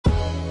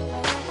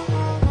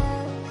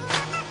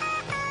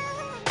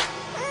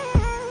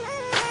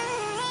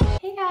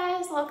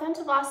welcome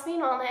to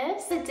Blossoming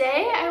Wellness.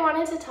 Today I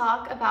wanted to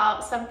talk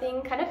about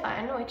something kind of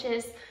fun, which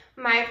is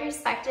my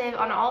perspective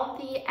on all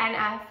of the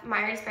NF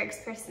Myers-Briggs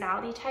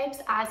personality types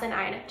as an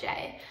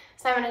INFJ.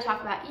 So I'm going to talk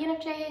about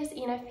ENFJs,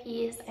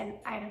 ENFPs, and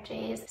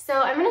INFJs. So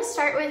I'm going to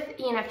start with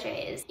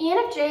ENFJs.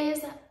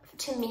 ENFJs,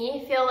 to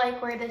me, feel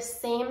like we're the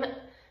same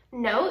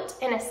note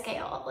in a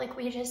scale. Like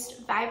we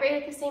just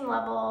vibrate at the same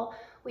level.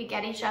 We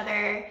get each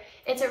other.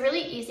 It's a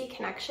really easy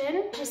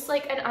connection, just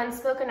like an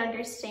unspoken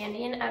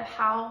understanding of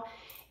how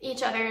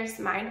each other's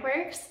mind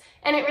works.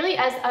 And it really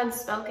is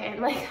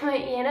unspoken. Like my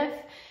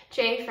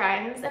ENFJ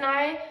friends and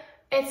I,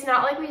 it's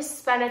not like we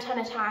spend a ton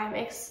of time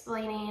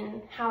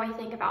explaining how we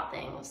think about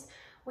things.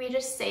 We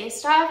just say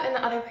stuff and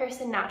the other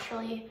person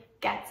naturally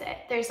gets it.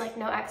 There's like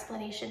no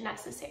explanation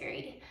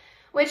necessary,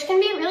 which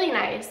can be really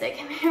nice. It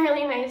can be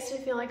really nice to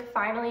feel like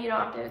finally you don't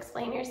have to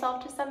explain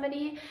yourself to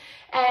somebody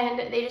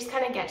and they just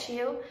kind of get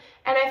you.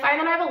 And I find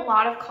that I have a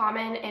lot of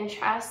common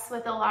interests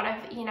with a lot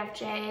of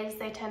ENFJs.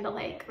 They tend to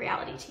like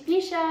reality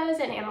TV shows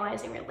and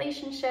analyzing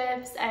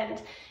relationships,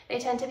 and they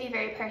tend to be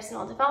very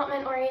personal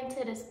development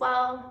oriented as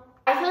well.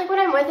 I feel like when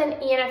I'm with an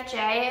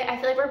ENFJ, I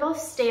feel like we're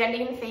both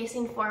standing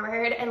facing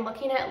forward and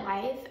looking at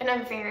life in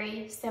a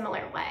very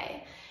similar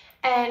way.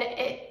 And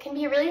it can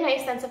be a really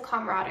nice sense of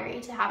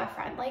camaraderie to have a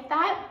friend like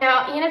that.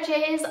 Now,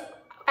 ENFJs,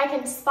 I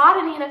can spot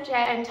an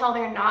ENFJ until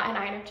they're not an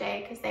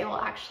INFJ because they will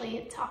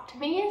actually talk to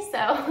me.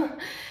 So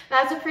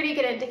that's a pretty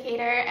good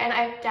indicator. And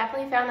I've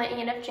definitely found that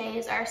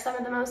ENFJs are some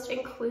of the most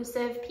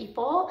inclusive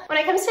people. When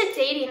it comes to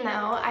dating though,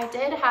 I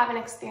did have an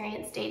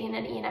experience dating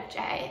an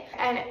ENFJ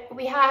and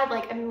we had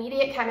like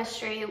immediate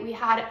chemistry. We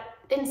had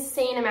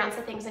insane amounts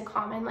of things in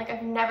common. Like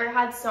I've never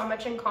had so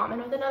much in common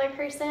with another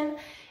person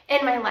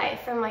in my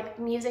life, from like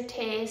music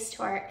taste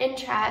to our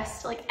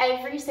interest, like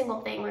every single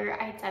thing we were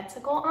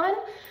identical on,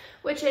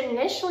 which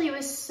initially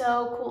was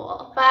so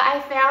cool. But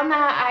I found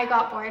that I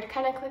got bored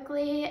kind of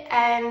quickly.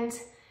 And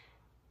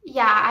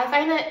yeah, I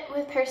find that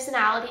with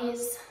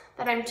personalities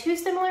that I'm too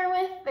similar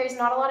with, there's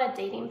not a lot of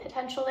dating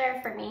potential there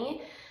for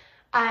me.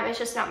 It's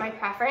just not my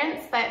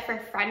preference. But for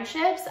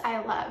friendships,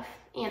 I love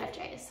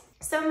ENFJs.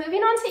 So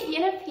moving on to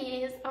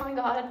ENFPs, oh my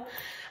God,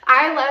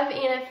 I love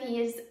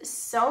ENFPs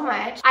so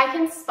much. I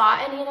can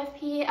spot an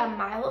ENFP a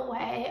mile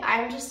away.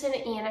 I'm just an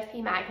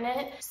ENFP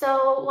magnet.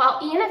 So while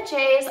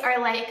ENFJs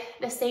are like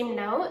the same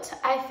note,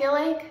 I feel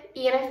like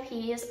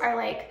ENFPs are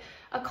like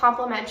a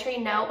complementary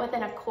note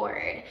within a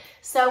chord.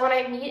 So when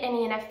I meet an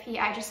ENFP,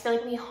 I just feel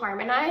like we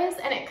harmonize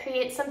and it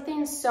creates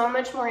something so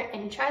much more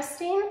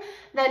interesting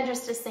than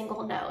just a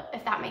single note,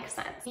 if that makes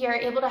sense. You're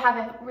able to have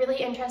a really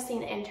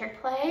interesting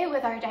interplay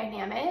with our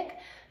dynamic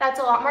that's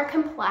a lot more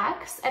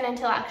complex and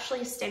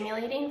intellectually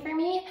stimulating for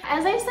me.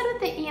 As I said with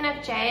the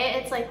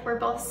ENFJ, it's like we're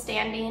both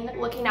standing,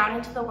 looking out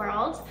into the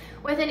world.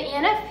 With an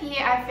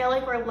ENFP, I feel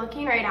like we're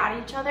looking right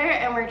at each other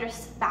and we're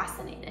just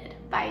fascinated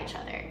by each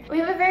other. We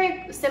have a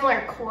very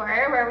similar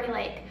core where we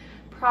like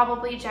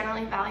probably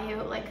generally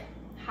value like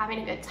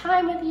having a good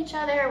time with each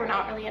other. We're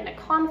not really into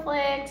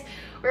conflict.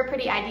 We're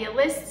pretty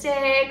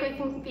idealistic. We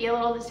can be a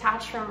little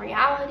detached from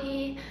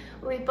reality.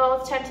 We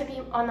both tend to be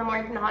on the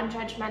more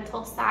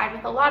non-judgmental side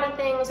with a lot of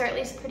things, or at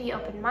least pretty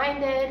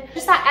open-minded.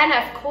 Just that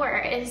NF core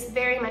is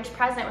very much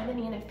present with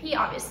an ENFP,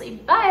 obviously,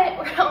 but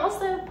we're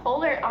also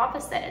polar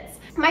opposites.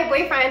 My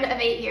boyfriend of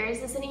 8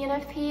 years is an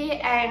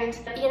ENFP, and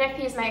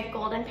ENFP is my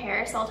golden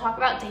pair, so I'll talk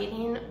about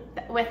dating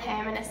with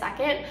him in a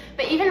second.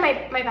 But even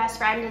my best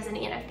friend is an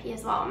ENFP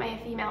as well, my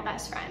female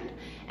best friend.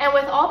 And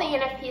with all the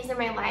ENFPs in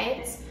my life,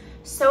 it's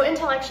so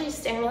intellectually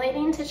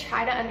stimulating to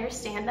try to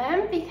understand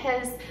them,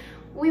 because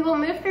we will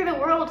move through the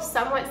world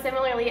somewhat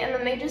similarly, and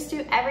then they just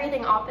do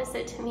everything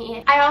opposite to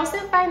me. I also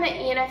find that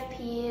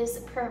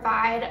ENFPs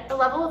provide a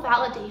level of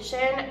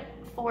validation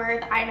for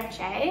the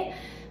INFJ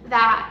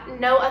that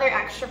no other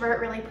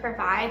extrovert really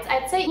provides.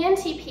 I'd say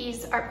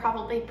ENTPs are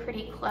probably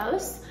pretty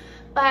close,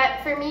 but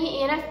for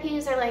me,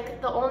 ENFPs are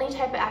like the only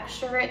type of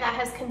extrovert that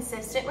has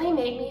consistently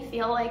made me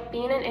feel like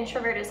being an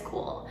introvert is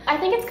cool. I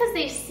think it's because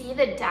they see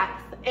the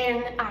depth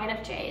in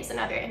INFJs and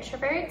other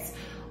introverts,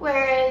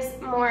 whereas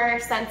more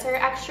sensor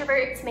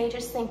extroverts may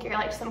just think you're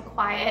like some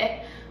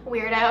quiet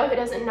weirdo who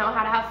doesn't know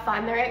how to have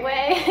fun the right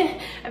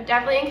way. I've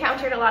definitely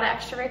encountered a lot of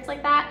extroverts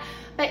like that,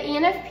 but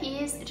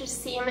ENFPs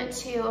just seem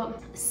to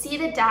see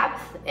the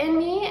depth in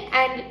me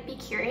and be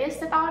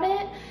curious about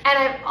it.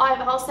 And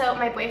I've also,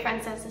 my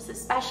boyfriend says this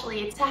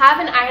especially, to have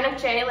an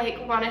INFJ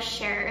like want to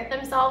share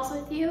themselves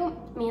with you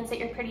means that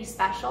you're pretty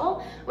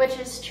special, which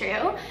is true.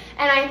 And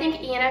I think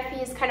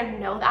ENFPs kind of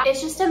know that.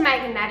 It's just a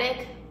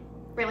magnetic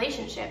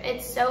relationship.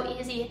 It's so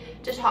easy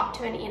to talk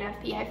to an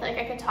ENFP. I feel like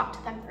I could talk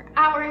to them for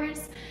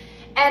hours.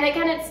 And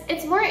again,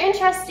 it's more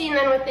interesting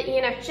than with the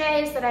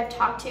ENFJs that I've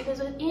talked to, because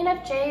with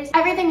ENFJs,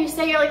 everything you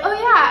say, you're like, oh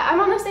yeah, I'm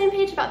on the same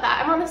page about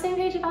that. I'm on the same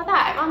page about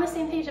that. I'm on the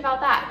same page about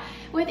that.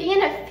 With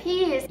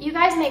ENFPs, you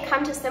guys may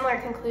come to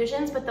similar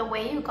conclusions, but the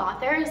way you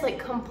got there is like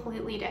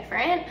completely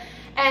different.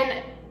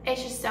 And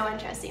it's just so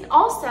interesting.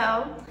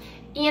 Also,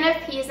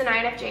 ENFPs and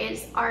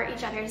INFJs are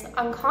each other's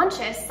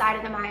unconscious side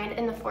of the mind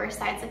and the four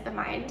sides of the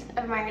mind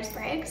of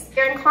Myers-Briggs.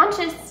 Your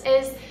unconscious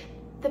is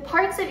the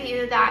parts of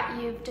you that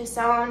you've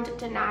disowned,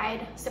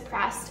 denied,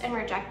 suppressed, and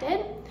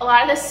rejected. A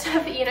lot of the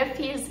stuff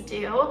ENFPs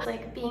do,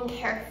 like being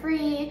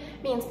carefree,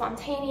 being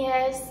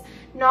spontaneous,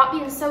 not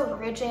being so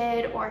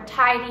rigid or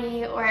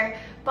tidy or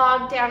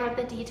bogged down with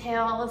the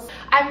details.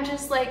 I'm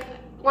just like,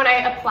 when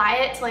I apply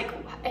it to like,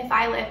 if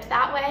I lived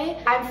that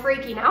way, I'm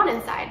freaking out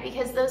inside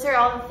because those are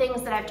all the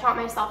things that I've taught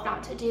myself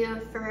not to do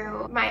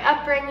through my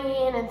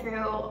upbringing and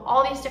through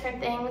all these different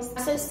things.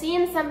 So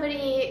seeing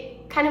somebody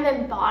kind of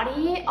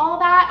embody all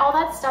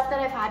that stuff that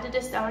I've had to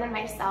disown in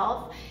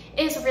myself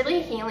is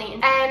really healing.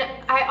 And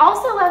I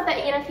also love that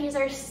ENFPs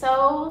are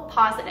so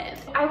positive.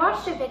 I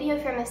watched a video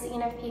from this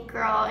ENFP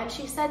girl and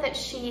she said that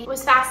she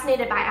was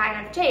fascinated by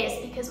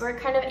INFJs because we're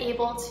kind of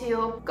able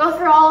to go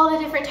through all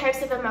the different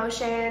types of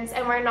emotions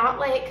and we're not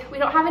like, we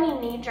don't have any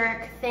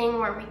knee-jerk thing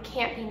where we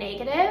can't be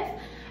negative.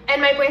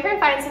 And my boyfriend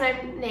finds when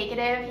I'm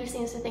negative, he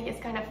seems to think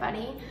it's kind of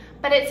funny.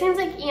 But it seems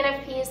like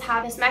ENFPs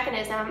have this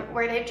mechanism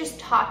where they've just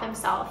taught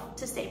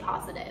themselves to stay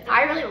positive.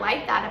 I really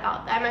like that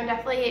about them. I'm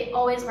definitely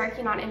always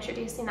working on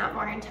introducing that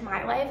more into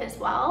my life as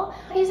well.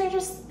 These are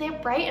just, they're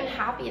bright and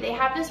happy. They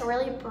have this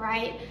really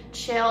bright,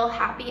 chill,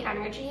 happy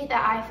energy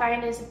that I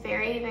find is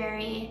very,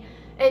 very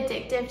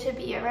addictive to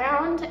be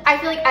around. I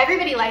feel like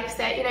everybody likes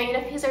it. You know,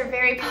 ENFPs are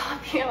very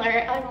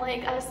popular,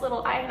 unlike us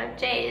little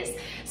INFJs.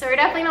 So we're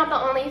definitely not the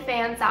only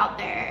fans out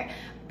there,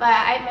 but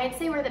I might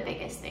say we're the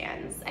biggest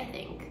fans, I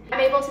think. I'm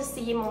able to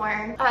see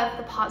more of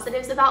the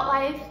positives about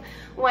life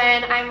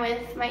when I'm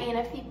with my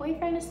ENFP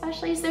boyfriend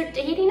especially. So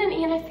dating an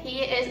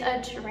ENFP is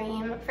a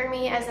dream for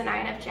me as an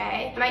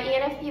INFJ. My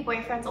ENFP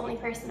boyfriend's the only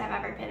person I've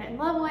ever been in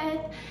love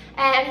with,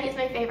 and he's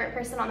my favorite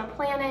person on the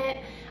planet.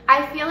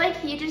 I feel like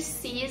he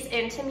just sees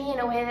into me in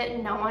a way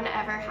that no one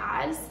ever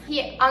has.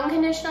 He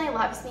unconditionally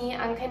loves me,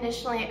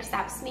 unconditionally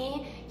accepts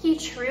me. He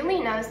truly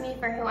knows me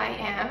for who I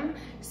am.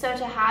 So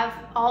to have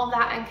all of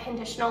that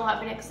unconditional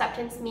love and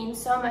acceptance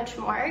means so much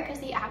more because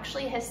he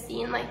actually has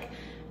seen like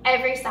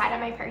every side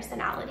of my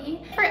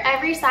personality. For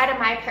every side of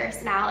my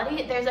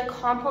personality, there's a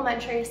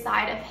complementary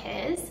side of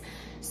his.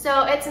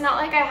 So it's not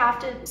like I have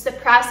to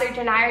suppress or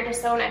deny or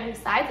disown any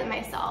sides of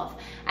myself.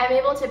 I'm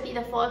able to be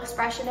the full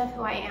expression of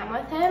who I am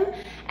with him,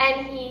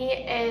 and he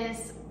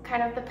is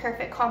kind of the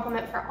perfect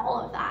complement for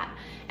all of that.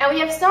 And we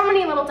have so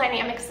many little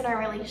dynamics in our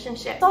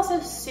relationship. It's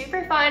also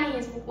super fun.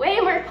 He's way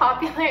more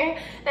popular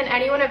than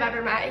anyone I've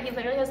ever met. He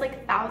literally has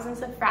like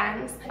thousands of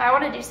friends. If I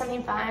want to do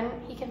something fun,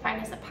 he can find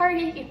us a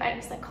party, he can find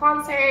us a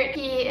concert.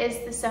 He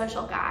is the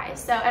social guy.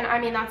 So, and I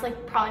mean, that's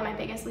like probably my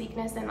biggest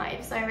weakness in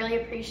life. So I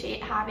really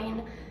appreciate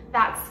having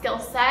that skill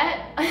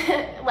set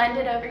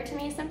lended over to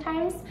me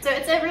sometimes. So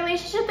it's a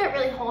relationship that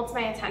really holds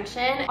my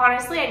attention.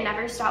 Honestly, I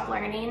never stop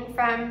learning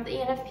from the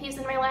ENFPs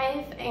in my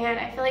life, and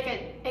I feel like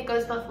it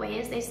goes both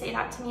ways. They say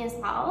that to me as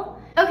well.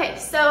 Okay,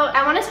 so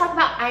I want to talk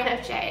about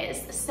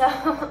INFJs. So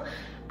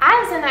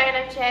as an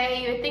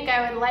INFJ, you would think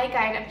I would like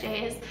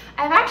INFJs.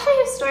 I've actually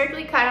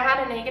historically kind of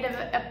had a negative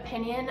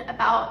opinion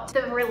about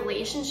the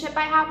relationship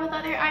I have with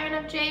other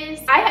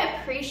INFJs. I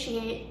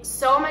appreciate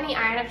so many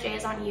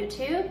INFJs on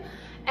YouTube,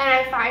 and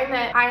I find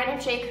that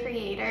INFJ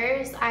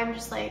creators, I'm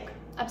just like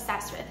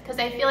obsessed with because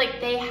I feel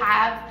like they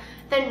have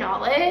the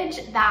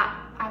knowledge that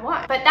I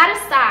want. But that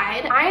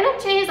aside,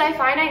 INFJs, I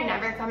find I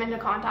never come into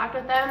contact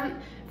with them.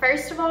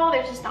 First of all,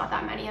 there's just not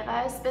that many of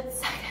us. But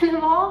second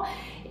of all,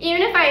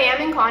 even if I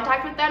am in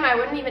contact with them, I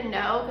wouldn't even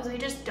know because we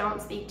just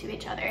don't speak to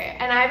each other.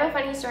 And I have a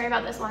funny story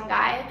about this one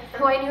guy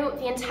who I knew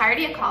the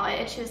entirety of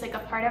college. He was like a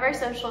part of our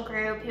social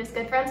group. He was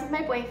good friends with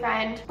my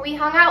boyfriend. We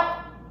hung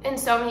out in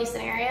so many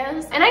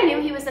scenarios, and I knew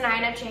he was an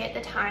INFJ at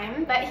the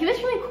time, but he was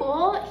really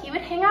cool. He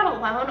would hang out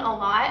alone a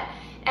lot,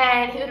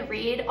 and he would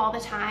read all the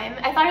time.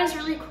 I thought it was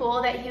really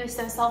cool that he was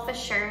so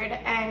self-assured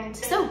and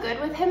so good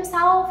with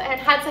himself and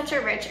had such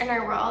a rich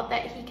inner world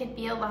that he could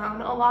be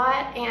alone a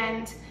lot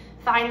and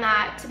find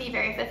that to be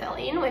very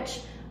fulfilling,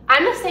 which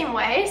I'm the same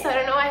way, so I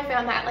don't know why I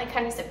found that like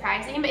kind of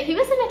surprising. But he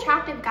was an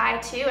attractive guy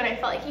too, and I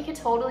felt like he could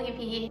totally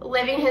be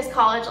living his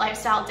college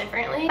lifestyle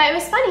differently. But it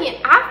was funny,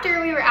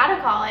 after we were out of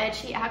college,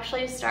 he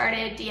actually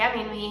started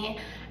DMing me,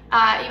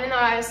 even though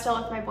I was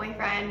still with my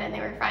boyfriend and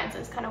they were friends. It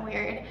was kind of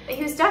weird. But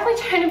he was definitely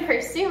trying to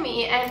pursue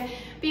me, and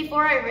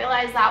before I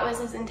realized that was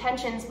his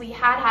intentions, we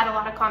had a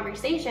lot of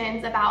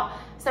conversations about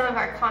some of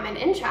our common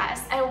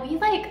interests, and we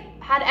like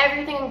had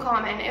everything in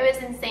common. It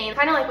was insane,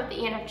 kind of like with the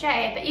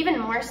ENFJ, but even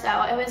more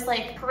so. It was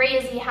like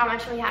crazy how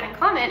much we had in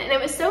common, and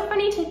it was so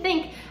funny to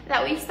think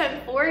that we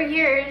spent 4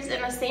 years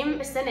in the same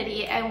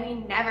vicinity and we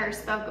never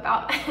spoke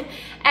about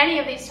any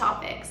of these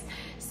topics.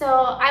 So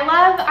I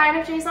love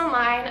INFJs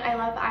online, I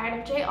love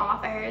INFJ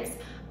authors,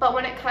 but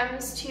when it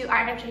comes to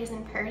INFJs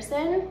in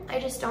person,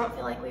 I just don't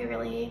feel like we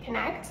really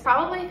connect.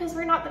 Probably because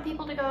we're not the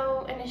people to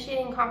go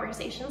initiating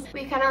conversations.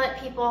 We kind of let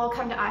people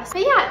come to us.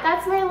 But yeah,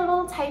 that's my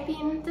little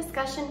typing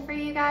discussion for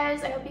you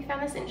guys. I hope you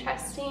found this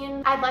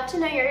interesting. I'd love to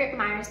know your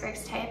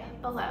Myers-Briggs type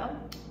below.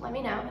 Let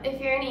me know.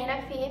 If you're an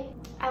ENFP,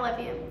 I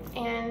love you.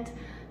 And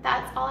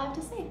that's all I have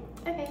to say.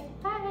 Okay,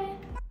 bye.